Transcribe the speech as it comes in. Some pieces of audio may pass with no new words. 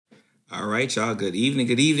All right, y'all. Good evening.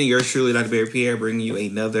 Good evening. Yours truly, Dr. Barry Pierre, bringing you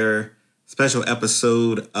another special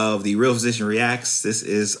episode of The Real Physician Reacts. This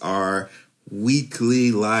is our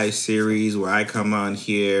weekly live series where I come on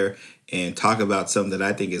here and talk about something that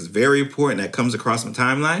I think is very important that comes across my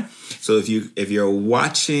timeline. So if you're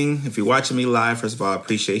watching me live, first of all, I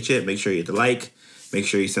appreciate you. Make sure you hit the like. Make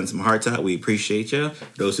sure you send some hearts out. We appreciate you.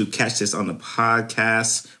 For those who catch this on the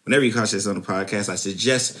podcast, whenever you catch this on the podcast, I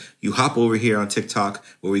suggest you hop over here on TikTok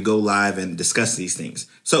where we go live and discuss these things.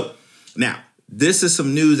 So now, this is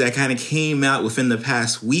some news that kind of came out within the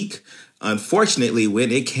past week. Unfortunately, when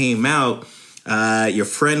it came out, your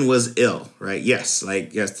friend was ill, right? Yes,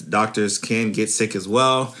 doctors can get sick as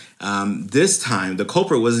well. This time, the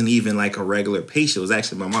culprit wasn't even like a regular patient. It was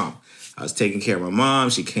actually my mom. I was taking care of my mom.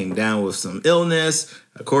 She came down with some illness.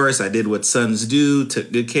 Of course, I did what sons do,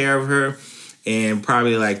 took good care of her. And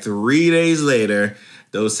probably like 3 days later,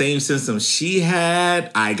 those same symptoms she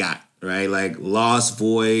had, I got, right? Like lost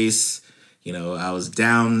voice. I was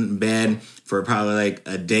down in bed for probably like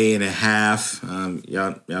a day and a half.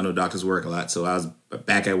 Y'all know doctors work a lot. So I was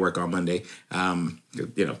back at work on Monday.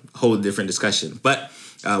 Whole different discussion. But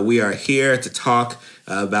we are here to talk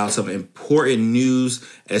about some important news,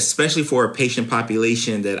 especially for a patient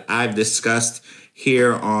population that I've discussed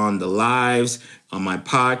here on the lives, on my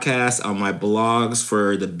podcast, on my blogs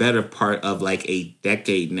for the better part of like a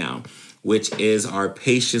decade now, which is our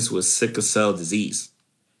patients with sickle cell disease.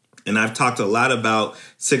 And I've talked a lot about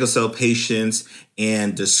sickle cell patients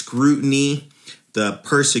and the scrutiny, the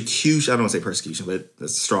persecution. I don't want to say persecution, but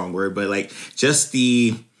that's a strong word, but like just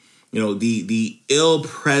the ill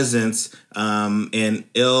presence and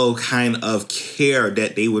ill kind of care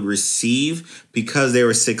that they would receive because they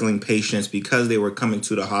were sickling patients, because they were coming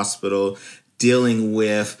to the hospital dealing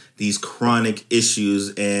with these chronic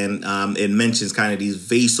issues, and it mentions kind of these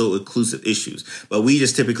vaso-occlusive issues. But we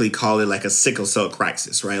just typically call it like a sickle cell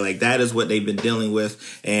crisis, right? Like that is what they've been dealing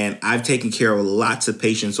with. And I've taken care of lots of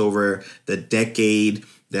patients over the decade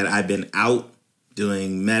that I've been out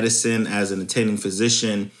doing medicine as an attending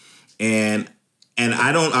physician. And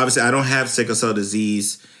I don't have sickle cell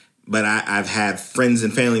disease, but I've had friends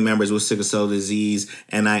and family members with sickle cell disease,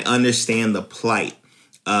 and I understand the plight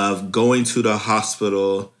of going to the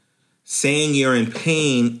hospital, saying you're in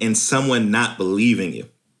pain, and someone not believing you.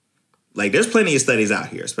 Like there's plenty of studies out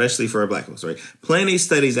here, especially for Black folks, right? Plenty of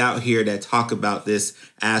studies out here that talk about this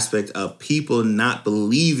aspect of people not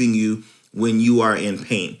believing you when you are in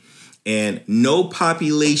pain. And no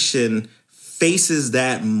population faces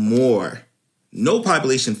that more. No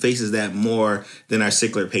population faces that more than our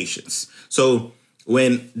sickler patients. So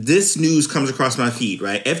when this news comes across my feed,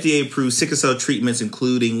 right, FDA approved sickle cell treatments,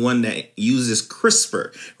 including one that uses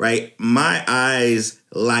CRISPR, right, my eyes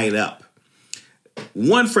light up.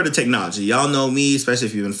 One, for the technology. Y'all know me, especially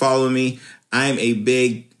if you've been following me. I'm a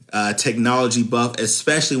big technology buff,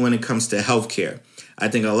 especially when it comes to healthcare. I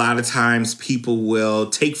think a lot of times people will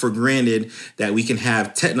take for granted that we can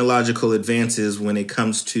have technological advances when it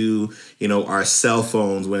comes to, our cell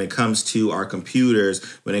phones, when it comes to our computers,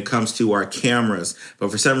 when it comes to our cameras. But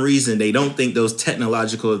for some reason, they don't think those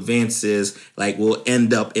technological advances will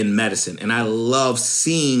end up in medicine. And I love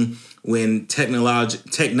seeing when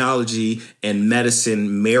technology and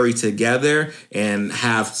medicine marry together and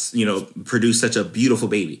have, produce such a beautiful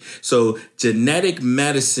baby. So genetic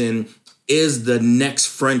medicine is the next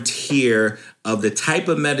frontier of the type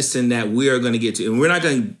of medicine that we are going to get to. And we're not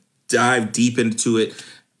going to dive deep into it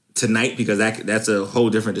tonight because that's a whole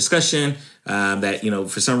different discussion that,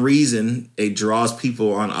 for some reason, it draws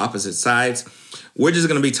people on opposite sides. We're just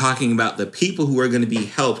going to be talking about the people who are going to be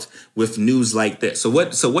helped with news like this. So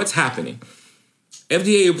what's happening?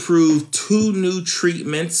 FDA approved 2 new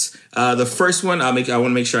treatments. The first one, I want to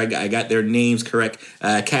make sure I got their names correct.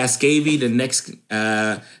 Casgevy. The next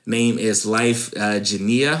name is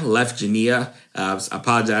Lyfgenia. I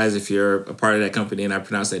apologize if you're a part of that company and I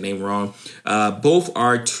pronounced that name wrong. Both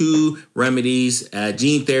are 2 remedies,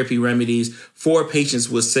 gene therapy remedies for patients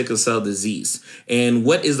with sickle cell disease. And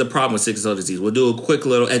what is the problem with sickle cell disease? We'll do a quick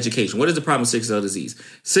little education. What is the problem with sickle cell disease?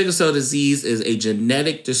 Sickle cell disease is a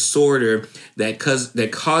genetic disorder that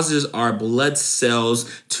causes our blood cells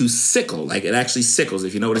to sickle. Like it actually sickles.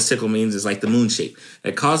 If you know what a sickle means, it's like the moon shape.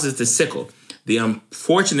 It causes the sickle. The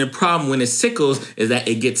unfortunate problem when it sickles is that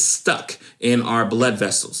it gets stuck in our blood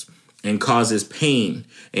vessels and causes pain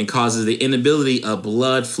and causes the inability of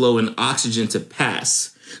blood flow and oxygen to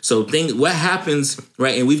pass. So what happens,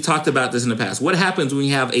 right, and we've talked about this in the past, what happens when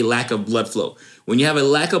you have a lack of blood flow? When you have a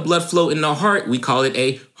lack of blood flow in the heart, we call it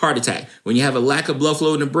a heart attack. When you have a lack of blood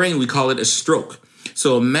flow in the brain, we call it a stroke.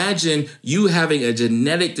 So imagine you having a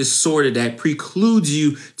genetic disorder that precludes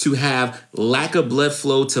you to have lack of blood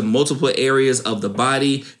flow to multiple areas of the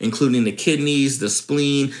body, including the kidneys, the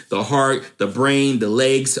spleen, the heart, the brain, the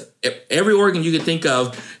legs. Every organ you can think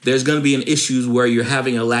of, there's going to be an issue where you're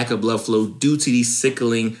having a lack of blood flow due to these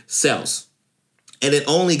sickling cells. And it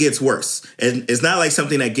only gets worse. And it's not like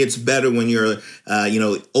something that gets better when you're,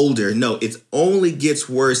 older. No, it only gets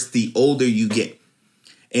worse the older you get.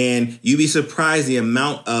 And you'd be surprised the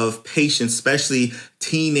amount of patients, especially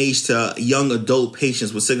teenage to young adult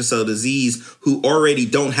patients with sickle cell disease who already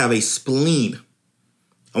don't have a spleen.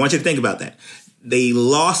 I want you to think about that. They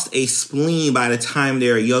lost a spleen by the time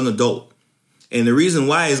they're a young adult. And the reason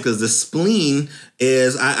why is because the spleen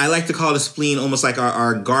is, I like to call the spleen almost like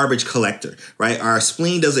our garbage collector, right? Our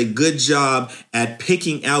spleen does a good job at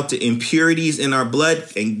picking out the impurities in our blood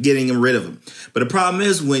and getting rid of them. But the problem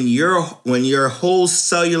is when your whole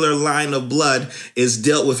cellular line of blood is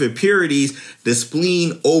dealt with impurities, the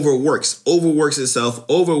spleen overworks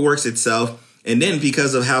itself. And then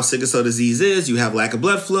because of how sickle cell disease is, you have lack of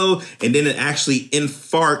blood flow, and then it actually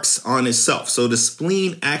infarcts on itself. So the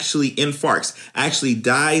spleen actually infarcts, actually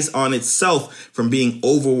dies on itself from being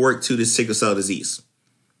overworked to the sickle cell disease.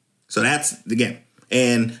 So that's, again,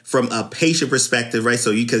 and from a patient perspective, right?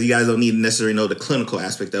 So because you guys don't need to necessarily know the clinical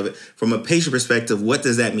aspect of it. From a patient perspective, what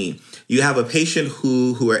does that mean? You have a patient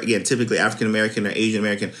who are, again, typically African-American or Asian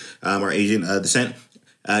American or Asian descent.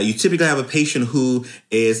 You typically have a patient who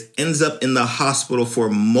ends up in the hospital for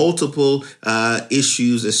multiple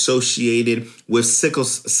issues associated with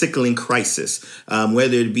sickling crisis,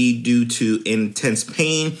 whether it be due to intense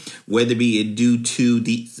pain, whether it be due to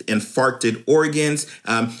the infarcted organs,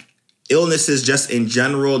 illnesses just in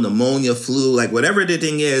general, pneumonia, flu, like whatever the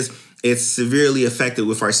thing is, it's severely affected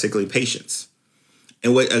with our sickling patients.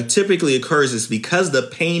 And what typically occurs is because the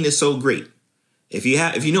pain is so great. If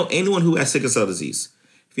you know anyone who has sickle cell disease,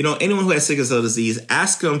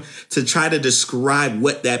 ask them to try to describe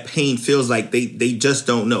what that pain feels like. They just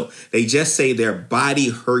don't know. They just say their body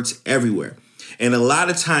hurts everywhere. And a lot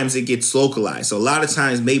of times it gets localized. So a lot of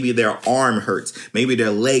times maybe their arm hurts, maybe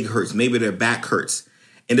their leg hurts, maybe their back hurts.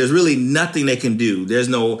 And there's really nothing they can do. There's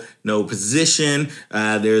no position.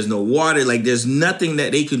 There's no water. Like there's nothing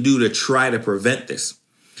that they can do to try to prevent this.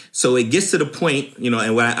 So it gets to the point,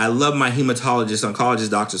 and what I love my hematologists,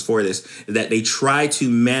 oncologist doctors for this, is that they try to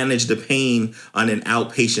manage the pain on an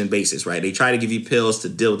outpatient basis, right? They try to give you pills to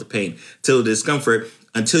deal with the pain, till the discomfort,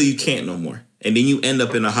 until you can't no more. And then you end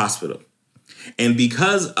up in a hospital. And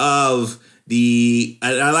because of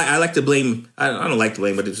I like to blame, I don't like to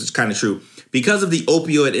blame, but it's kind of true. Because of the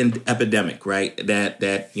opioid epidemic, right, that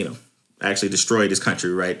actually destroyed this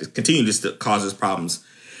country, right, it continues to cause us problems.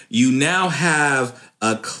 You now have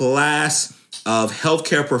a class of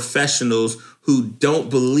healthcare professionals who don't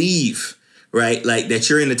believe, right, like that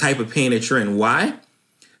you're in the type of pain that you're in. Why?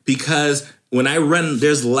 Because when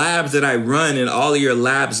there's labs that I run and all of your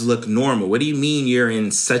labs look normal. What do you mean you're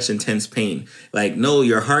in such intense pain? Like, no,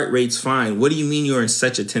 your heart rate's fine. What do you mean you're in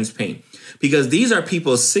such intense pain? Because these are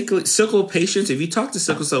people, sickle patients. If you talk to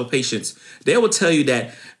sickle cell patients, they will tell you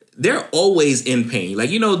that they're always in pain. Like,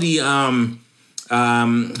 who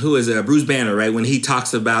is Bruce Banner, right? When he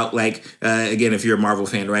talks about again, if you're a Marvel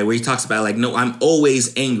fan, right? Where he talks about no, I'm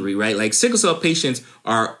always angry, right? Like sickle cell patients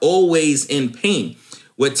are always in pain.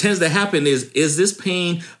 What tends to happen is this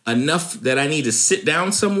pain enough that I need to sit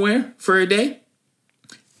down somewhere for a day?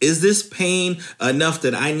 Is this pain enough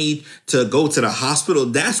that I need to go to the hospital?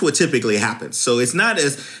 That's what typically happens. So it's not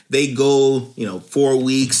as they go, 4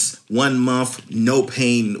 weeks, 1 month, no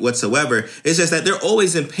pain whatsoever. It's just that they're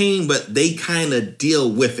always in pain, but they kind of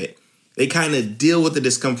deal with it. They kind of deal with the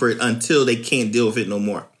discomfort until they can't deal with it no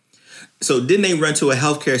more. So then they run to a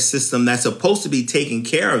healthcare system that's supposed to be taking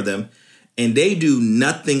care of them, and they do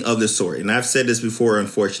nothing of the sort. And I've said this before,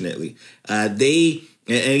 unfortunately.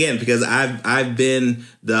 And again, because I've been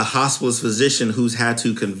the hospitalist physician who's had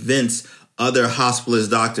to convince other hospitalist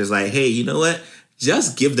doctors, like, hey, you know what?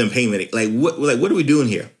 Just give them pain medication. What are we doing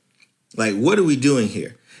here? Like, what are we doing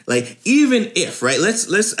here? Like, even if, right?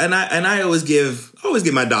 I always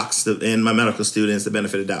give my docs and my medical students the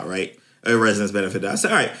benefit of the doubt, right? Or residents benefit of the doubt. I say,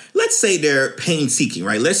 all right, let's say they're pain seeking,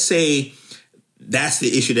 right? Let's say that's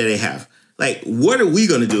the issue that they have. Like, what are we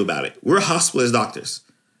going to do about it? We're hospitalist doctors.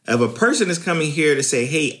 If a person is coming here to say,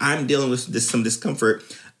 hey, I'm dealing with some discomfort,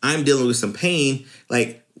 I'm dealing with some pain,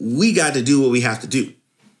 like, we got to do what we have to do.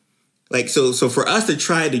 Like, so for us to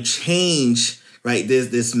try to change, right,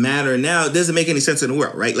 this matter now, it doesn't make any sense in the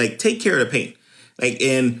world, right? Like, take care of the pain. Like,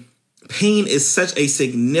 and pain is such a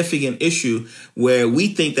significant issue where we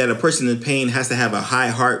think that a person in pain has to have a high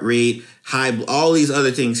heart rate, all these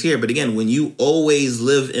other things here. But again, when you always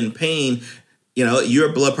live in pain,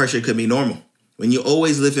 your blood pressure could be normal. When you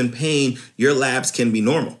always live in pain, your labs can be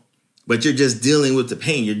normal, but you're just dealing with the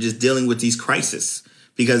pain. You're just dealing with these crises.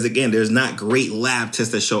 Because again, there's not great lab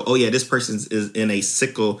tests that show, oh yeah, this person is in a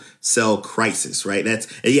sickle cell crisis, right?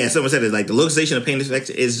 Someone said it, like the localization of pain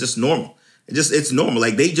is just normal. It's normal.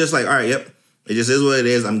 Like they just like, all right, yep, it just is what it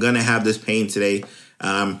is. I'm going to have this pain today.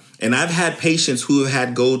 And I've had patients who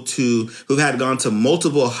have gone to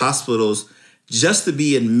multiple hospitals just to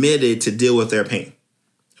be admitted to deal with their pain.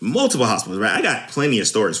 Multiple hospitals, right? I got plenty of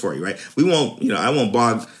stories for you, right? I won't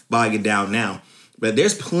bog it down now. But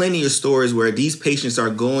there's plenty of stories where these patients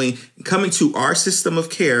are coming to our system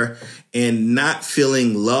of care and not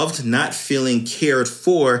feeling loved, not feeling cared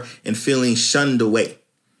for, and feeling shunned away.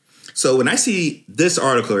 So when I see this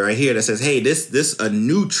article right here that says, hey, this a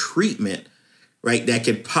new treatment, right, that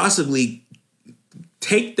could possibly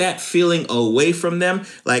take that feeling away from them,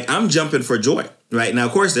 like I'm jumping for joy, right? Now,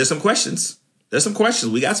 of course, there's some questions.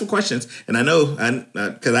 We got some questions. And I know,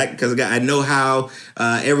 because I know how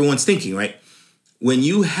everyone's thinking, right? When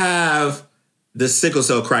you have the sickle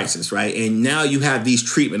cell crisis, right, and now you have these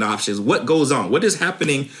treatment options, what goes on? What is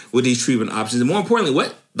happening with these treatment options? And more importantly,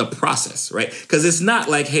 what the process, right? Because it's not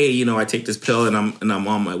like, hey, I take this pill and I'm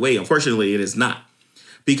on my way. Unfortunately, it is not.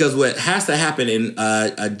 Because what has to happen in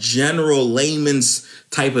a general layman's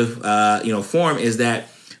type of form is that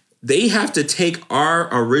they have to take our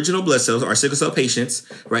original blood cells, our sickle cell patients,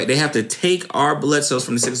 right? They have to take our blood cells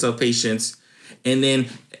from the sickle cell patients and then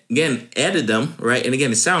again, edit them, right? And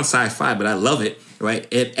again, it sounds sci-fi, but I love it, right?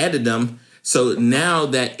 Edit them so now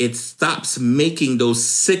that it stops making those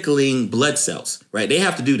sickling blood cells, right? They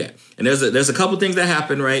have to do that. And there's a couple things that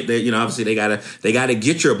happen, right? Obviously they gotta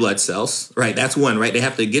get your blood cells, right? That's one, right? They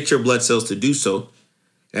have to get your blood cells to do so,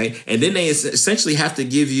 right? And then they essentially have to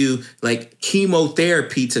give you like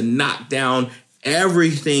chemotherapy to knock down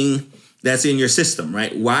everything that's in your system,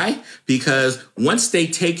 right? Why? Because once they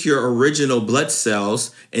take your original blood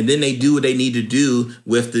cells and then they do what they need to do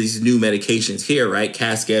with these new medications here, right?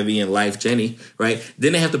 Casgevy and LifeGeni, right?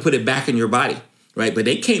 Then they have to put it back in your body, right? But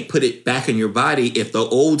they can't put it back in your body if the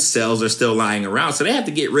old cells are still lying around. So they have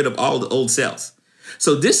to get rid of all the old cells.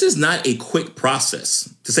 So this is not a quick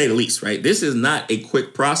process, to say the least, right? This is not a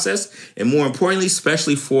quick process. And more importantly,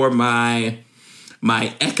 especially for my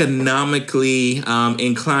economically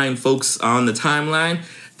inclined folks on the timeline,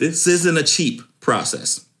 this isn't a cheap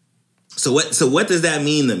process. So what does that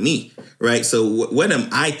mean to me, right? So what am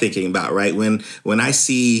I thinking about, right? When I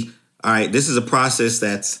see, all right, this is a process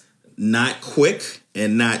that's not quick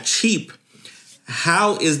and not cheap.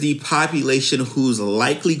 How is the population who's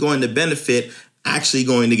likely going to benefit actually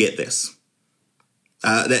going to get this?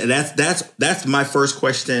 That's my first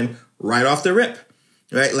question right off the rip.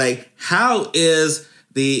 Right? Like, how is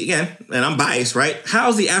and I'm biased, right?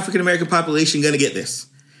 How's the African-American population going to get this?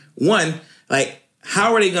 One, like,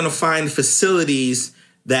 how are they going to find facilities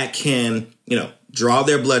that can, draw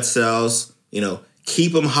their blood cells,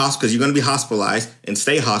 keep them because you're going to be hospitalized and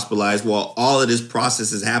stay hospitalized while all of this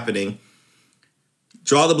process is happening.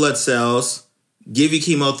 Draw the blood cells, give you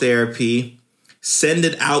chemotherapy, send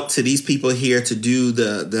it out to these people here to do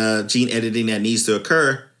the gene editing that needs to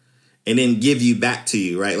occur, and then give you back to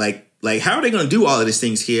you, right? Like how are they going to do all of these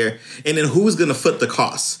things here? And then who's going to foot the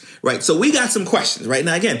costs, right? So we got some questions right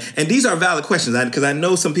now again, and these are valid questions because I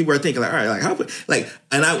know some people are thinking like, all right, like how,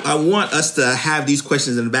 and I want us to have these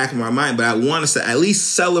questions in the back of our mind, but I want us to at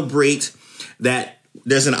least celebrate that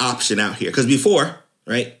there's an option out here because before,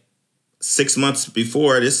 right, 6 months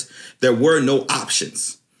before this, there were no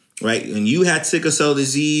options, right? When you had sickle cell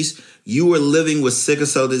disease, you were living with sickle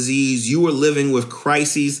cell disease. You were living with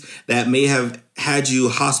crises that may have had you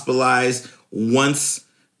hospitalized once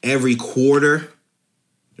every quarter,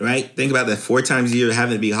 right? Think about that 4 times a year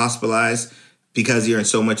having to be hospitalized because you're in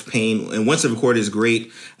so much pain. And once every quarter is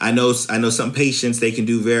great. I know some patients, they can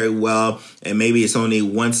do very well. And maybe it's only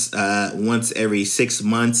once every 6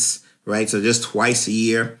 months, right? So just twice a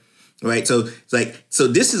year. Right. So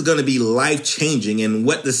this is going to be life changing. And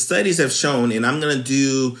what the studies have shown, and I'm going to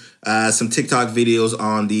do some TikTok videos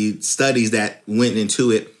on the studies that went into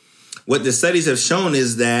it. What the studies have shown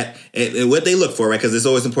is that and what they look for, right? Because it's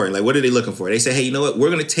always important. Like, what are they looking for? They say, hey, you know what? We're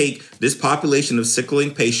going to take this population of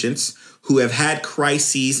sickling patients who have had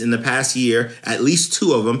crises in the past year, at least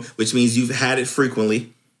 2 of them, which means you've had it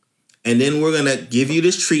frequently. And then we're going to give you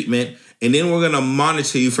this treatment. And then we're going to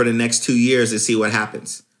monitor you for the next 2 years and see what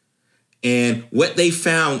happens. And what they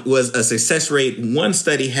found was a success rate. One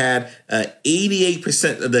study had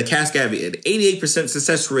 88% of the Casgevy, an 88%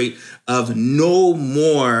 success rate of no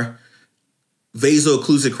more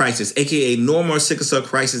vaso-occlusive crisis, aka no more sickle cell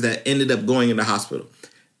crisis that ended up going in the hospital.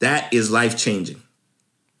 That is life-changing.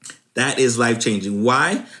 That is life-changing.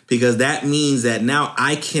 Why? Because that means that now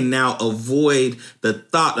I can now avoid the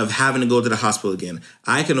thought of having to go to the hospital again.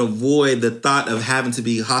 I can avoid the thought of having to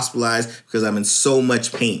be hospitalized because I'm in so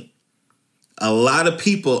much pain. A lot of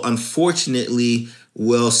people, unfortunately,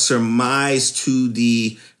 will surmise to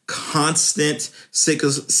the constant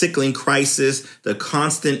sickling crisis, the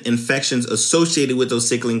constant infections associated with those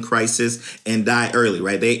sickling crises, and die early,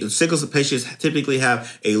 right? Sickle cell patients typically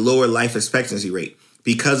have a lower life expectancy rate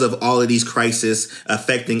because of all of these crises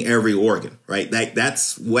affecting every organ, right?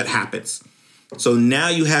 That's what happens. So now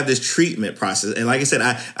you have this treatment process. And like I said,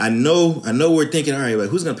 I know we're thinking, all right, but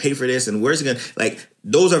who's going to pay for this? And where's it going to,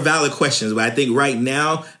 those are valid questions. But I think right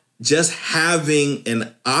now, just having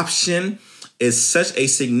an option is such a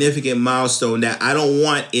significant milestone that I don't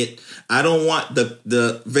want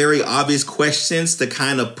the very obvious questions to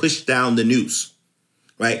kind of push down the news,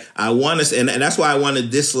 right? I want us, and that's why I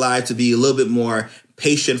wanted this live to be a little bit more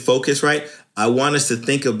patient focused, right? I want us to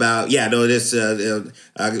think about, infections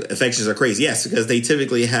are crazy. Yes, because they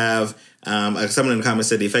typically have, someone in the comments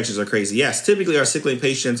said the infections are crazy. Yes, typically our sickling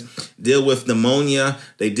patients deal with pneumonia.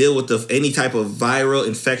 They deal with any type of viral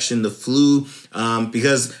infection, the flu,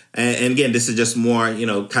 because, and again, this is just more,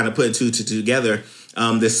 kind of putting two together.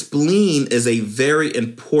 The spleen is a very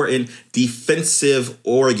important defensive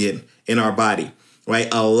organ in our body.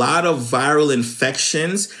 Right, a lot of viral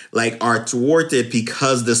infections are thwarted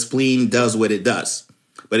because the spleen does what it does.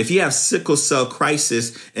 But if you have sickle cell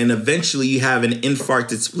crisis and eventually you have an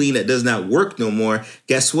infarcted spleen that does not work no more,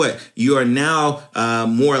 guess what? You are now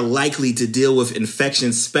more likely to deal with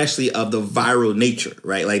infections, especially of the viral nature.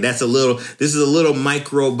 Right, this is a little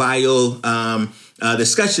microbiome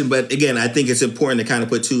discussion, but again, I think it's important to kind of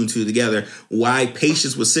put two and two together. Why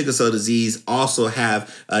patients with sickle cell disease also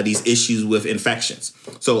have these issues with infections.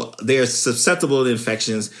 So they're susceptible to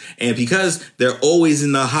infections, and because they're always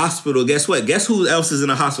in the hospital, guess what? Guess who else is in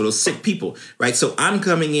the hospital? Sick people, right? So I'm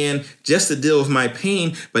coming in just to deal with my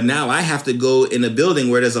pain, but now I have to go in a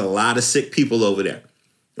building where there's a lot of sick people over there,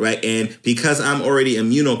 right? And because I'm already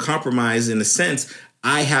immunocompromised in a sense,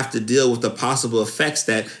 I have to deal with the possible effects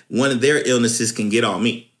that one of their illnesses can get on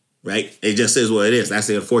me, right? It just is what it is. That's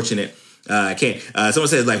the unfortunate. I can't. Someone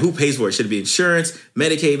says, who pays for it? Should it be insurance,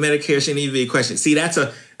 Medicaid, Medicare? Shouldn't even be a question. See, that's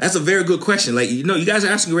a very good question. You guys are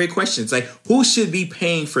asking great questions. Who should be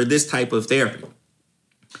paying for this type of therapy?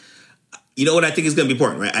 You know what I think is going to be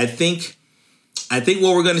important, right? I think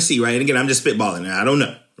what we're going to see, right? And again, I'm just spitballing. I don't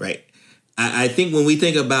know, right? I think when we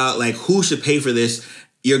think about who should pay for this,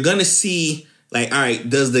 you're going to see. All right,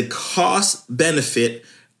 does the cost benefit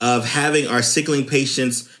of having our sickling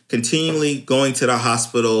patients continually going to the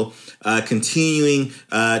hospital, continuing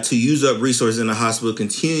to use up resources in the hospital,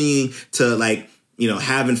 continuing to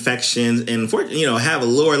have infections and have a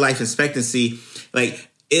lower life expectancy,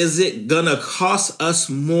 is it gonna cost us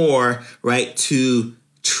more, right, to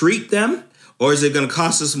treat them, or is it gonna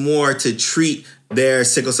cost us more to treat their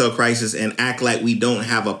sickle cell crisis and act like we don't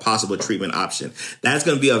have a possible treatment option? That's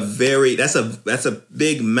going to be that's a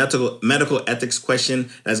big medical ethics question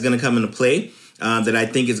that's going to come into play that I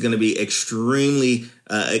think is going to be extremely,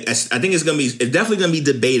 I think it's definitely going to be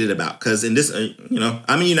debated about, because in this, I'm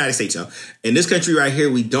in the United States, y'all. In this country right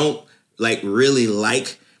here, we don't really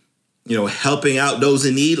like, helping out those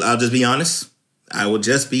in need. I'll just be honest. I will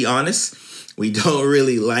just be honest. We don't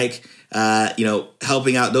really like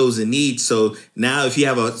helping out those in need. So now if you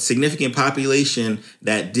have a significant population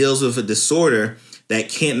that deals with a disorder that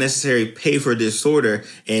can't necessarily pay for a disorder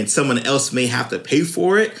and someone else may have to pay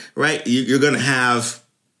for it, right? You're going to have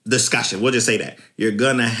discussion. We'll just say that. You're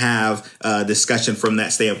going to have a discussion from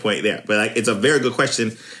that standpoint there. But it's a very good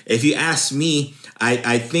question. If you ask me,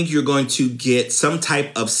 I think you're going to get some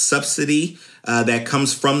type of subsidy that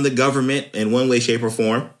comes from the government in one way, shape, or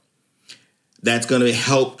form. That's going to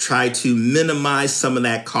help try to minimize some of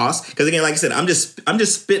that cost. Because again, like I said, I'm just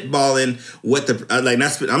spitballing what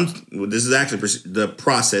this is actually the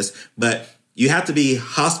process, but you have to be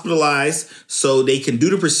hospitalized so they can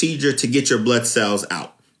do the procedure to get your blood cells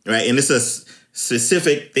out, right? And it's a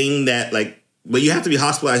specific thing that but you have to be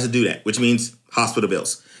hospitalized to do that, which means hospital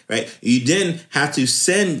bills. Right? You then have to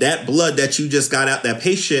send that blood that you just got out that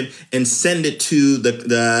patient and send it to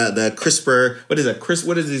the CRISPR. What is it?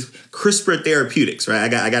 What is this? CRISPR Therapeutics, right?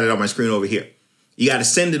 I got it on my screen over here. You got to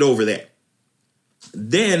send it over there.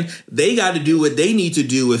 Then they got to do what they need to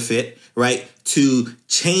do with it right, to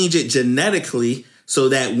change it genetically so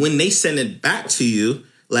that when they send it back to you,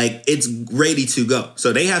 like it's ready to go.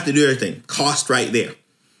 So they have to do everything. Cost right there.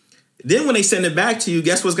 Then when they send it back to you,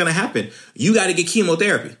 guess what's going to happen? You got to get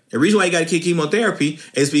chemotherapy. The reason why you got to get chemotherapy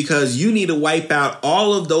is because you need to wipe out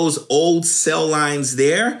all of those old cell lines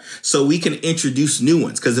there so we can introduce new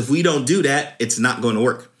ones. Because if we don't do that, it's not going to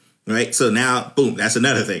work, right? So now, boom, that's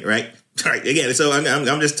another thing, right? All right, again, so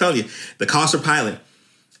I'm just telling you, the costs are piling.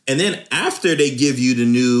 And then after they give you the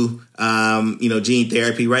new, gene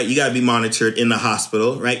therapy, right, you got to be monitored in the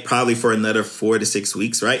hospital, right, probably for another 4 to 6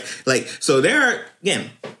 weeks, right? Like, so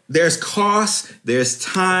there's cost, there's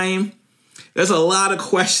time, there's a lot of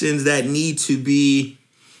questions that need to be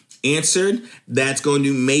answered that's going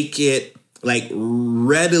to make it like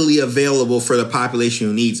readily available for the population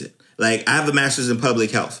who needs it. Like, I have a master's in public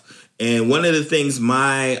health. And one of the things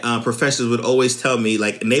my professors would always tell me,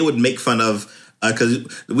 like, and they would make fun of,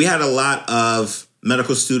 because we had a lot of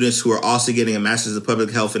medical students who are also getting a master's of public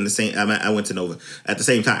health in the same, I went to Nova at the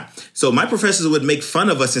same time. So my professors would make fun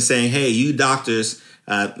of us and saying, hey, you doctors,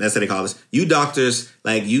 that's what they call us, you doctors,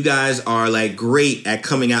 like you guys are like great at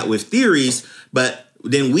coming out with theories, but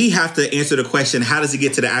then we have to answer the question, how does it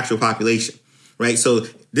get to the actual population, right? So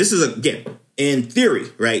this is, again, in theory,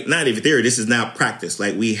 right? Not even theory, this is now practice.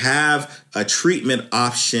 Like we have a treatment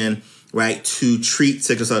option, right, to treat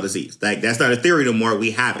sickle cell disease. Like that's not a theory no more.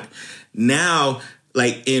 We have it. Now,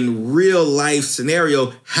 like in real life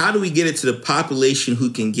scenario, how do we get it to the population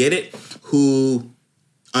who can get it, who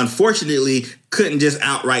unfortunately couldn't just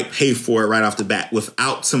outright pay for it right off the bat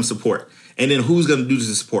without some support? And then who's going to do the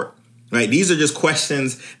support, right? These are just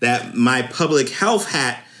questions that my public health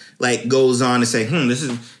hat like goes on to say, this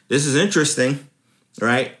is interesting,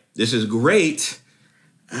 right? This is great.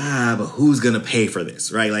 But who's going to pay for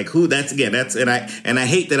this, right? Like and I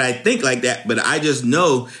hate that I think like that, but I just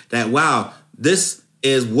know that, wow, this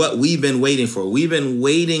is what we've been waiting for. We've been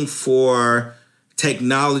waiting for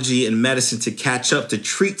technology and medicine to catch up to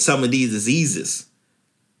treat some of these diseases.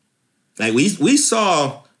 Like we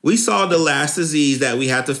saw the last disease that we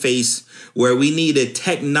had to face where we needed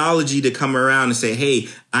technology to come around and say, hey,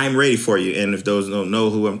 I'm ready for you. And if those don't know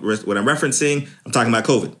what I'm referencing, I'm talking about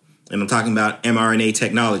COVID. And I'm talking about mRNA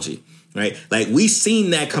technology, right? Like we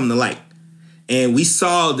seen that come to light. And we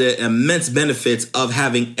saw the immense benefits of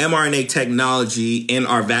having mRNA technology in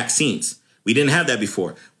our vaccines. We didn't have that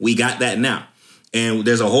before. We got that now. And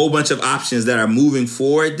there's a whole bunch of options that are moving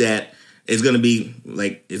forward that is going to be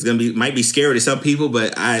might be scary to some people,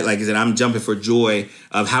 but I'm jumping for joy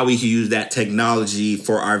of how we can use that technology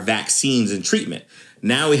for our vaccines and treatment.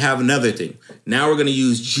 Now we have another thing. Now we're going to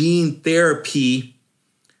use gene therapy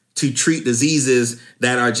to treat diseases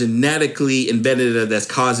that are genetically embedded that's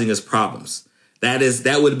causing us problems.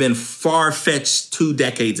 That would have been far-fetched 2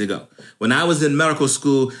 decades ago. When I was in medical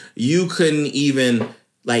school, you couldn't even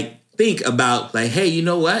think about hey, you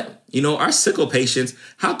know what? Our sickle patients,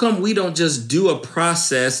 how come we don't just do a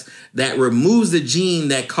process that removes the gene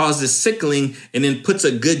that causes sickling and then puts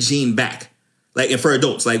a good gene back? And for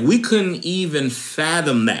adults, we couldn't even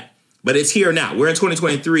fathom that. But it's here now. We're in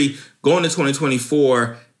 2023, going to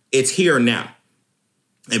 2024. It's here now.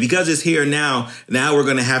 And because it's here now we're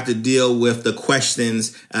going to have to deal with the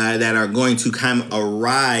questions that are going to kind of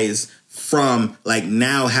arise from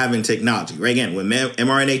now having technology. Right? Again, when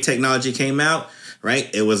mRNA technology came out,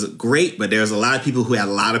 right, it was great, but there's a lot of people who had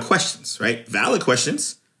a lot of questions, right? Valid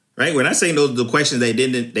questions, right? We're not saying the questions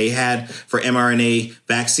they had for mRNA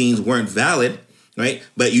vaccines weren't valid, right?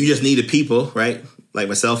 But you just needed people, right, like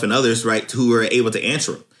myself and others, right, who were able to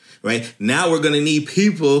answer them. Right now, we're gonna need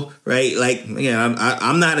people, right? I don't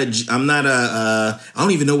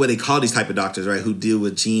even know what they call these type of doctors, right? Who deal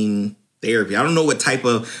with gene therapy. I don't know what type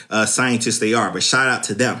of scientists they are, but shout out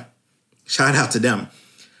to them. Shout out to them.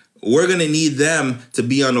 We're gonna need them to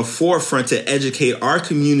be on the forefront to educate our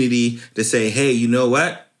community to say, hey, you know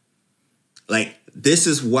what? This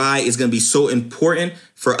is why it's gonna be so important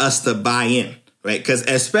for us to buy in. Right, because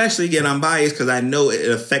especially, again, I'm biased because I know it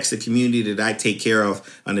affects the community that I take care of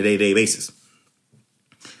on a day-to-day basis.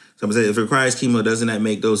 Someone said, if it requires chemo, doesn't that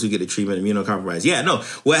make those who get the treatment immunocompromised? Yeah, no.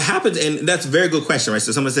 What happens, and that's a very good question, right?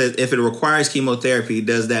 So someone says, if it requires chemotherapy,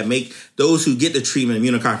 does that make those who get the treatment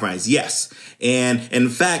immunocompromised? Yes. And in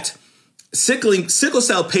fact, sickle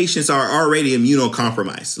cell patients are already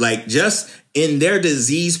immunocompromised. Just in their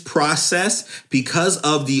disease process, because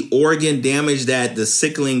of the organ damage that the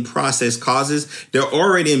sickling process causes, they're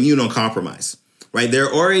already immunocompromised, right? There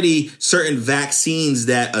are already certain vaccines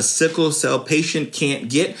that a sickle cell patient can't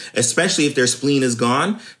get, especially if their spleen is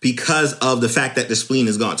gone, because of the fact that the spleen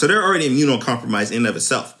is gone. So they're already immunocompromised in and of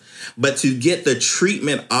itself. But to get the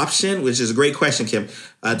treatment option, which is a great question, Kim,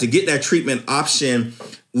 to get that treatment option,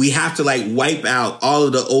 we have to like wipe out all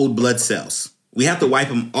of the old blood cells. We have to wipe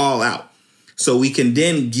them all out. So we can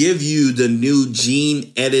then give you the new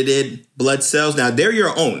gene edited blood cells. Now they're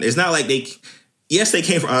your own. It's not like they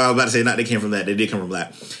came from, I was about to say not they came from that. They did come from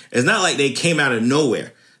that. It's not like they came out of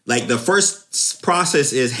nowhere. Like the first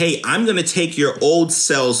process is, hey, I'm going to take your old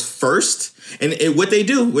cells first. And what they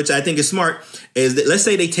do, which I think is smart, is that let's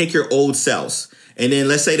say they take your old cells and then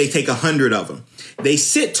let's say they take 100 of them. They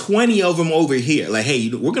sit 20 of them over here. Like, hey,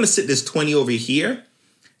 we're going to sit this 20 over here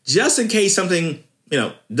just in case something,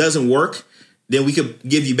 doesn't work. Then we could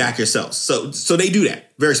give you back your cells. So they do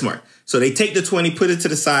that. Very smart. So they take the 20, put it to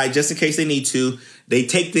the side just in case they need to. They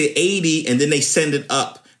take the 80 and then they send it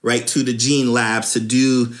up, right, to the gene labs to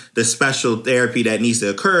do the special therapy that needs to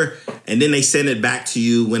occur. And then they send it back to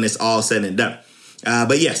you when it's all said and done.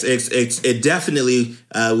 But yes, it definitely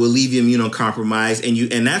will leave you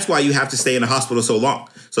immunocompromised. And that's why you have to stay in the hospital so long.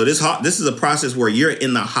 So this is a process where you're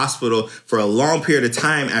in the hospital for a long period of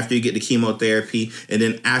time after you get the chemotherapy and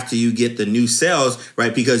then after you get the new cells,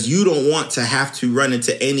 right? Because you don't want to have to run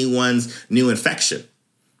into anyone's new infection.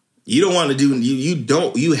 You don't want to do,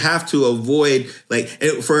 you have to avoid, like,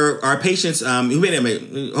 for our patients,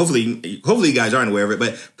 hopefully you guys aren't aware of it,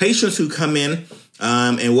 but patients who come in,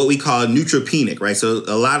 and what we call neutropenic, right? So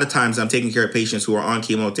a lot of times I'm taking care of patients who are on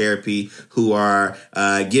chemotherapy, who are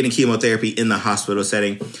getting chemotherapy in the hospital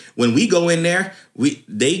setting. When we go in there,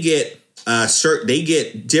 they get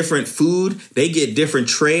different food, they get different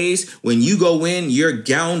trays. When you go in, you're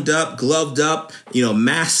gowned up, gloved up,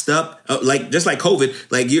 masked up, just like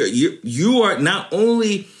COVID. Like you are not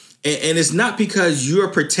only, and it's not because you're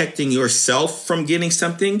protecting yourself from getting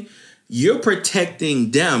something. You're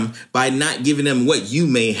protecting them by not giving them what you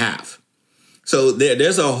may have. So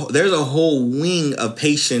there's a whole wing of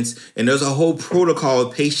patients and there's a whole protocol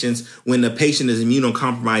of patients when the patient is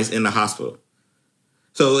immunocompromised in the hospital.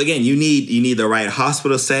 So again, you need the right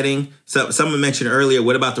hospital setting. So someone mentioned earlier,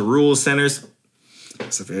 what about the rural centers?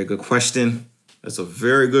 That's a very good question.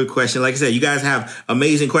 Like I said, you guys have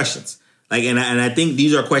amazing questions. And I think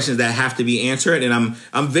these are questions that have to be answered. And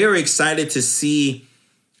I'm very excited to see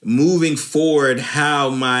moving forward how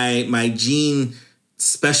my gene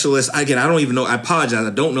specialist, again, I don't even know, I apologize, I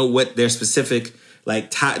don't know what their specific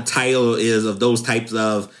title is of those types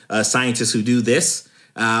of scientists who do this,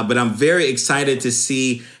 but I'm very excited to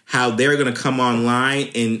see how they're going to come online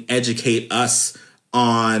and educate us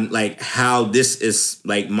on how this is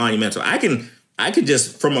monumental. I can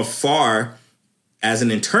just from afar as an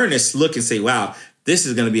internist look and say, wow, this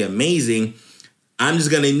is going to be amazing. I'm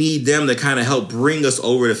just going to need them to kind of help bring us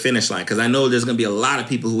over the finish line because I know there's going to be a lot of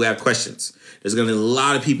people who have questions. There's going to be a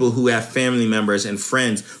lot of people who have family members and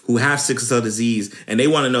friends who have sickle cell disease, and they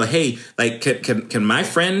want to know, hey, can my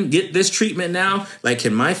friend get this treatment now?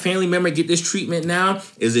 Can my family member get this treatment now?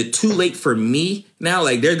 Is it too late for me now?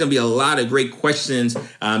 There's going to be a lot of great questions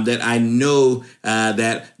that I know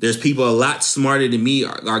that there's people a lot smarter than me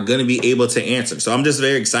are going to be able to answer. So I'm just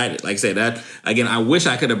very excited. Like I said, again, I wish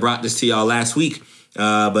I could have brought this to y'all last week,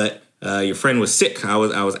 but your friend was sick. I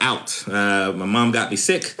was out. My mom got me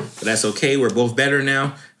sick, but that's okay. We're both better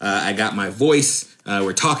now. I got my voice.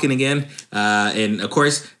 We're talking again. And of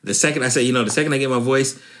course, the second I get my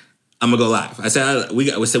voice, I'm gonna go live. I said we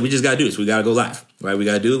just gotta do this. We gotta go live, right? We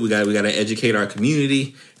gotta do it. We gotta educate our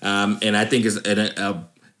community. And I think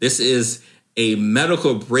this is a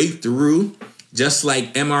medical breakthrough. Just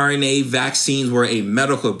like mRNA vaccines were a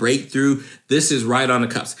medical breakthrough, this is right on the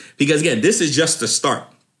cusp. Because again, this is just the start.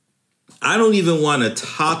 I don't even want to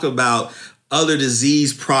talk about other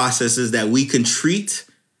disease processes that we can treat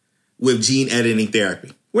with gene editing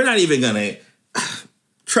therapy. We're not even going to,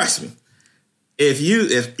 trust me.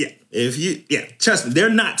 Trust me, they're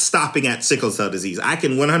not stopping at sickle cell disease. I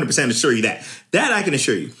can 100% assure you that. That I can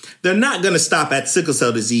assure you. They're not going to stop at sickle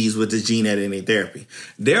cell disease with the gene editing therapy.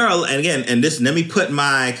 Let me put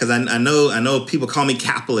because I know people call me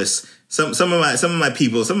capitalist. Some of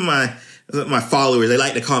my followers, they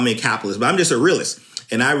like to call me a capitalist, but I'm just a realist.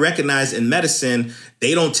 And I recognize in medicine,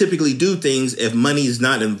 they don't typically do things if money is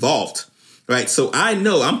not involved, right? So I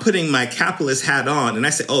know I'm putting my capitalist hat on and I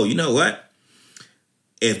say, oh, you know what?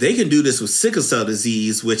 If they can do this with sickle cell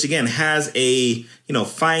disease, which again has a,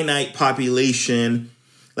 finite population,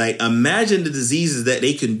 imagine the diseases that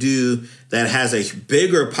they can do that has a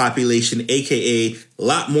bigger population, AKA a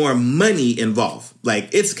lot more money involved.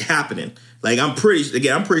 It's happening. I'm pretty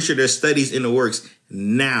sure there's studies in the works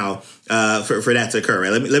now for that to occur,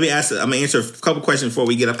 right? Let me ask. I'm gonna answer a couple questions before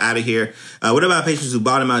we get up out of here. What about patients who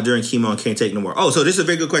bottom out during chemo and can't take no more? Oh, so this is a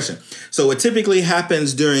very good question. So what typically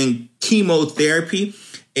happens during chemotherapy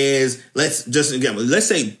is let's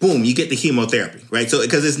say boom, you get the chemotherapy, right? So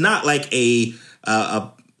because it's not like a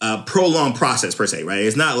prolonged process per se, right?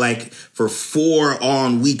 It's not like for 4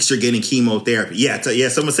 weeks you're getting chemotherapy. Yeah,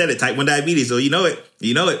 someone said it, type 1 diabetes, so you know it.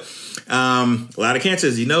 A lot of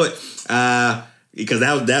cancers, you know it. Because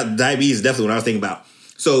that diabetes is definitely what I was thinking about.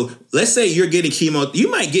 So let's say you're getting chemo.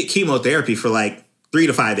 You might get chemotherapy for like 3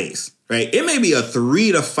 to 5 days, right? It may be a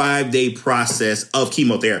 3 to 5 day process of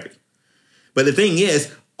chemotherapy. But the thing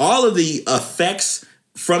is, all of the effects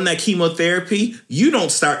from that chemotherapy, you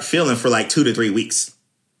don't start feeling for like 2 to 3 weeks,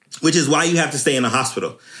 which is why you have to stay in the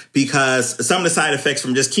hospital. Because some of the side effects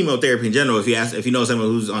from just chemotherapy in general, if you know someone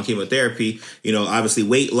who's on chemotherapy, obviously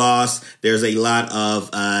weight loss, there's a lot of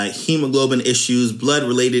hemoglobin issues, blood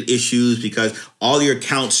related issues, because all your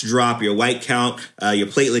counts drop, your white count, your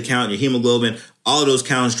platelet count, your hemoglobin, all of those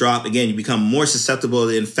counts drop. Again, you become more susceptible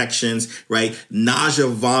to infections, right? Nausea,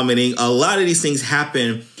 vomiting, a lot of these things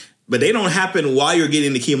happen, but they don't happen while you're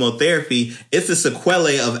getting the chemotherapy. It's the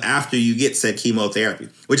sequelae of after you get said chemotherapy,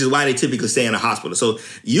 which is why they typically stay in a hospital. So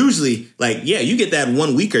usually, you get that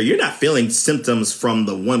 1 weeker. You're not feeling symptoms from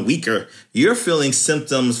the 1 weeker. You're feeling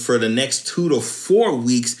symptoms for the next 2 to 4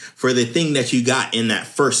 weeks for the thing that you got in that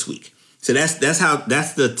first week. So that's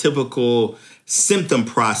the typical symptom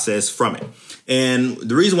process from it. And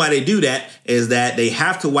the reason why they do that is that they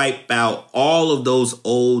have to wipe out all of those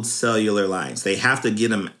old cellular lines. They have to get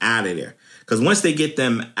them out of there. Because once they get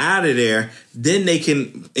them out of there, then they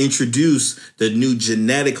can introduce the new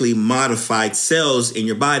genetically modified cells in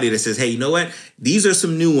your body that says, hey, you know what? These are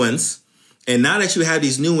some new ones. And now that you have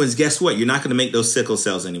these new ones, guess what? You're not going to make those sickle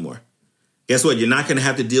cells anymore. Guess what? You're not going to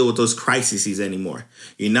have to deal with those crises anymore.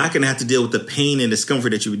 You're not going to have to deal with the pain and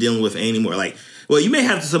discomfort that you were dealing with anymore. You may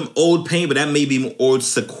have some old pain, but that may be old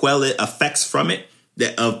sequelae effects from it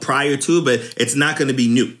that prior to, but it's not going to be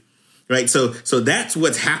new, right? So that's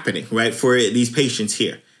what's happening, right, for these patients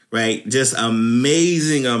here, right? Just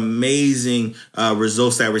amazing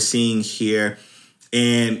results that we're seeing here.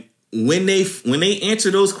 And when they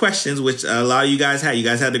answer those questions, which a lot of you guys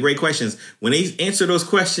had the great questions. When they answer those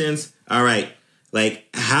questions, all right,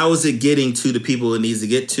 how is it getting to the people it needs to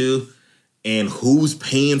get to? And who's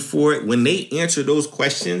paying for it? When they answer those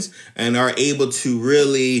questions and are able to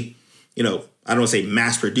really, I don't want to say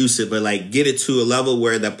mass produce it, but get it to a level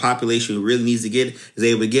where the population who really needs to get it is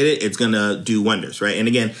able to get it, it's going to do wonders, right? And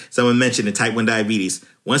again, someone mentioned the type 1 diabetes.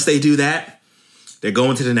 Once they do that, they're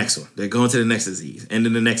going to the next one. They're going to the next disease and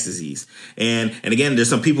then the next disease. And again, there's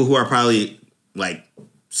some people who are probably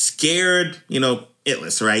scared,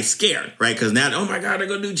 itless, right? Scared, right? Because now, oh my God, they're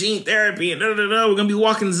going to do gene therapy and we're going to be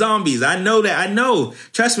walking zombies. I know that. I know.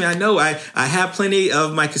 Trust me, I know. I have plenty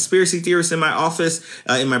of my conspiracy theorists in my office,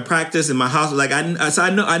 in my practice, in my house. I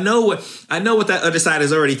know what that other side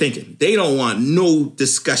is already thinking. They don't want no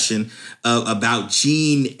discussion about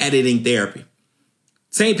gene editing therapy.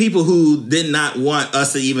 Same people who did not want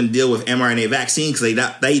us to even deal with mRNA vaccines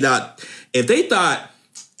because they thought if they thought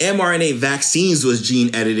mRNA vaccines was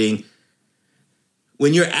gene editing,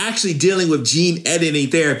 when you're actually dealing with gene editing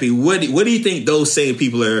therapy, what do you think those same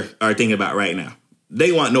people are thinking about right now?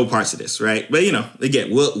 They want no parts of this, right? But, again,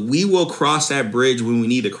 we will cross that bridge when we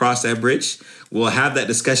need to cross that bridge. We'll have that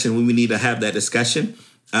discussion when we need to have that discussion.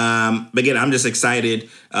 But again, I'm just excited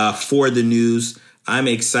for the news. I'm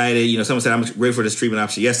excited. Someone said I'm grateful for this treatment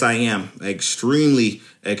option. Yes, I am. Extremely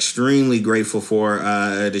grateful for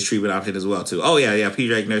this treatment option as well, too. Oh, yeah.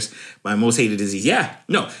 Pediatric nurse, my most hated disease. Yeah.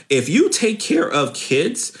 No, if you take care of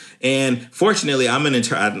kids, and fortunately, I'm an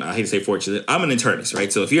intern. I hate to say fortunately, I'm an internist,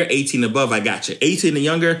 right? So if you're 18 and above, I got you. 18 and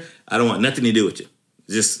younger, I don't want nothing to do with you.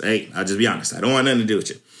 I'll just be honest. I don't want nothing to do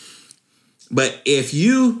with you. But if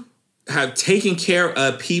you have taken care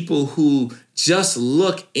of people who just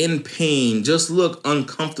look in pain, just look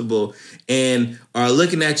uncomfortable, and are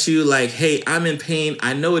looking at you like, hey, I'm in pain.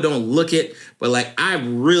 I know it don't look it, but I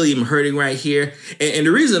really am hurting right here. And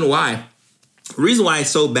the reason why it's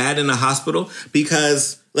so bad in the hospital,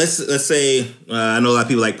 because let's say, I know a lot of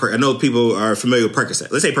people I know people are familiar with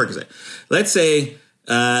Percocet. Let's say Percocet. Let's say,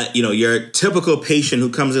 your typical patient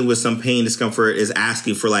who comes in with some pain, discomfort is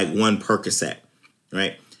asking for 1 Percocet,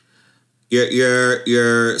 right?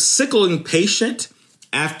 Your sickling patient,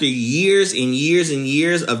 after years and years and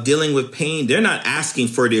years of dealing with pain, they're not asking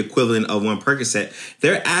for the equivalent of 1 Percocet.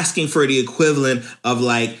 They're asking for the equivalent of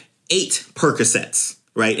 8 Percocets,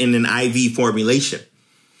 right, in an IV formulation.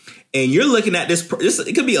 And you're looking at this,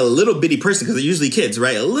 it could be a little bitty person because they're usually kids,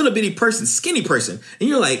 right? A little bitty person, skinny person. And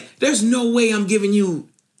you're like, there's no way I'm giving you,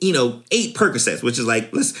 8 Percocets, which is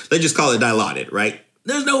like, let's just call it Dilaudid, right?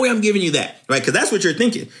 There's no way I'm giving you that, right? Because that's what you're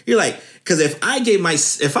thinking. You're like, because if I give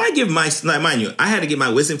mind you, I had to get my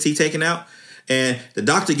wisdom teeth taken out, and the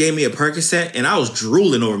doctor gave me a Percocet, and I was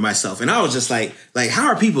drooling over myself, and I was just like, how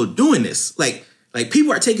are people doing this? Like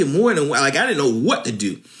people are taking more than, like, I didn't know what to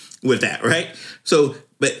do with that, right? So,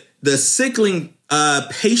 but the sickling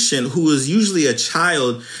patient, who is usually a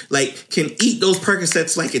child, like, can eat those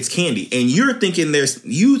Percocets like it's candy, and you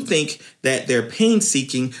think that they're pain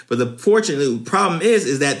seeking, but the fortunate problem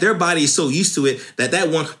is that their body is so used to it that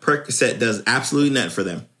one Percocet does absolutely nothing for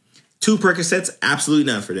them. 2 Percocets, absolutely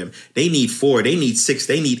nothing for them. They need 4, they need 6,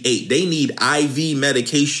 they need 8, they need IV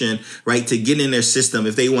medication, right, to get in their system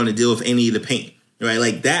if they want to deal with any of the pain. Right,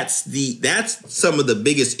 like that's some of the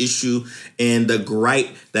biggest issue and the gripe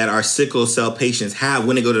that our sickle cell patients have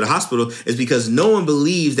when they go to the hospital, is because no one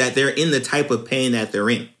believes that they're in the type of pain that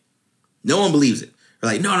they're in. No one believes it.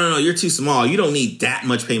 They're like, no, you're too small. You don't need that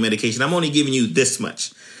much pain medication. I'm only giving you this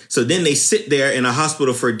much. So then they sit there in a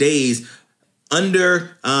hospital for days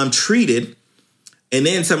treated. And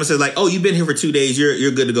then someone says, like, oh, you've been here for 2 days.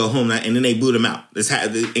 You're good to go home now. And then they boot them out.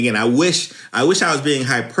 Again, I wish I was being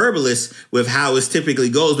hyperbolous with how it typically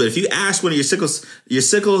goes. But if you ask one of your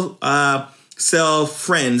sickle cell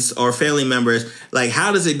friends or family members, like,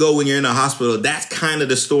 how does it go when you're in a hospital? That's kind of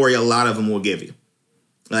the story a lot of them will give you.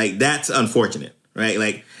 Like, that's unfortunate, right?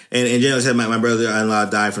 Like, and generally said, my brother-in-law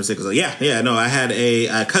died from sickle cell. Yeah, no, I had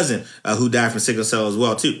a cousin who died from sickle cell as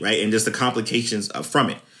well, too, right? And just the complications from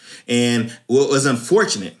it. And what was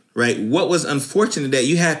unfortunate, right? What was unfortunate that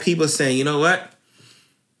you had people saying, you know what?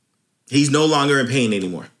 He's no longer in pain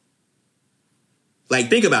anymore.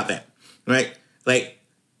 Like, think about that, right? Like,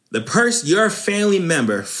 your family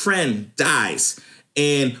member, friend dies,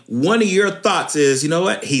 and one of your thoughts is, you know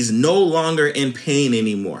what? He's no longer in pain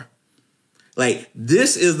anymore. Like,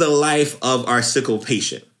 this is the life of our sickle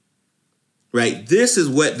patient, right? This is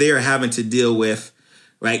what they're having to deal with,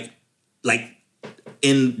 right? Like,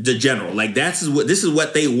 in the general, like, this is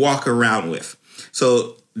what they walk around with.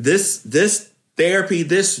 So this therapy,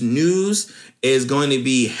 this news is going to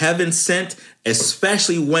be heaven sent,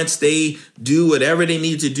 especially once they do whatever they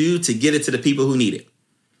need to do to get it to the people who need it.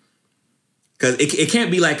 Because it can't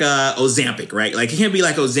be like Ozempic, right? Like, it can't be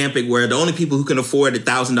like Ozempic where the only people who can afford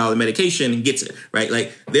 $1,000 medication gets it, right?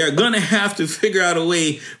 Like, they're going to have to figure out a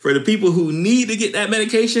way for the people who need to get that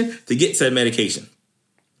medication to get said medication.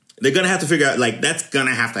 They're going to have to figure out, like, that's going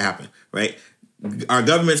to have to happen, right? Our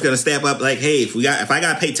government's going to step up, like, hey, if I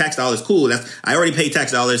got to pay tax dollars, cool. I already paid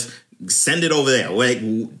tax dollars. Send it over there.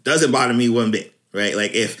 Like, doesn't bother me one bit, right?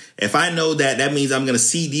 Like, if I know that means I'm going to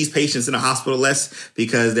see these patients in the hospital less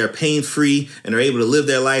because they're pain-free and they're able to live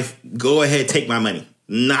their life, go ahead, take my money.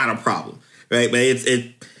 Not a problem, right? But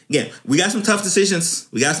again, we got some tough decisions.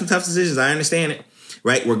 I understand it.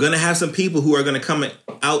 Right, we're going to have some people who are going to come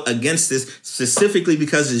out against this specifically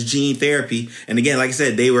because it's gene therapy. And again, like I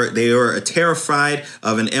said, they were terrified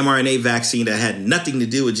of an mRNA vaccine that had nothing to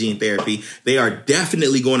do with gene therapy. They are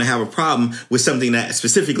definitely going to have a problem with something that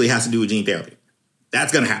specifically has to do with gene therapy.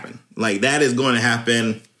 That's going to happen. Like, that is going to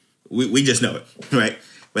happen. We just know it, right?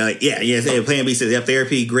 But like, yeah. Plan B says,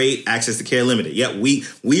 therapy, great. Access to care, limited. Yeah, we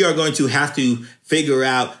are going to have to figure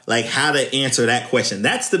out, like, how to answer that question.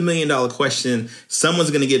 That's the $1 million question.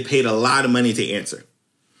 Someone's going to get paid a lot of money to answer.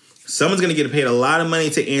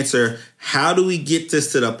 How do we get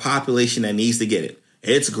this to the population that needs to get it?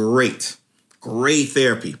 It's great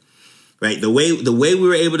therapy, right? The way we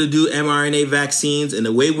were able to do mRNA vaccines and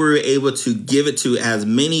the way we were able to give it to as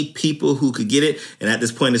many people who could get it. And at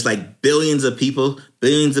this point, it's like billions of people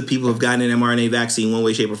have gotten an mRNA vaccine one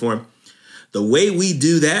way, shape, or form. The way we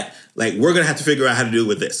do that, like, we're going to have to figure out how to do it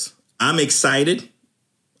with this. I'm excited.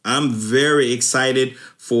 I'm very excited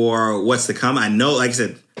for what's to come. I know, like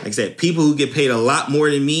I said, people who get paid a lot more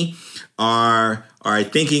than me are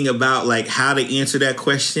thinking about, like, how to answer that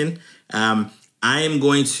question. I am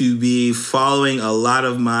going to be following a lot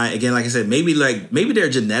of again, like I said, maybe they're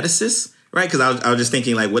geneticists, right? Because I was just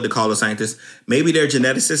thinking, like, what to call the scientists. Maybe they're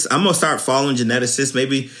geneticists. I'm going to start following geneticists.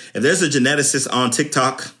 Maybe if there's a geneticist on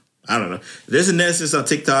TikTok, I don't know. If there's a geneticist on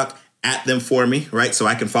TikTok, at them for me, right? So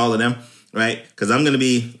I can follow them, right? Because I'm going to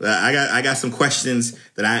be, I got some questions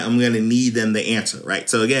that I'm going to need them to answer, right?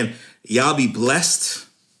 So again, y'all be blessed.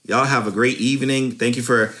 Y'all have a great evening. Thank you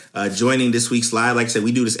for joining this week's live. Like I said,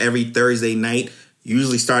 we do this every Thursday night,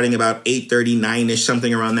 usually starting about 8:30, 9-ish,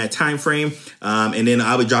 something around that time frame. And then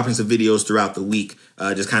I'll be dropping some videos throughout the week,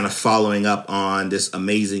 just kind of following up on this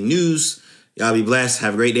amazing news Y'all be blessed.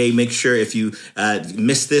 Have a great day. Make sure if you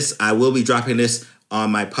missed this, I will be dropping this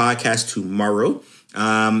on my podcast tomorrow.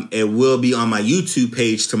 It will be on my YouTube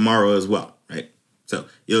page tomorrow as well, right? So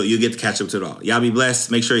you'll get to catch up to it all. Y'all be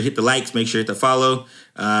blessed. Make sure you hit the likes. Make sure you hit the follow.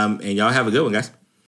 And y'all have a good one, guys.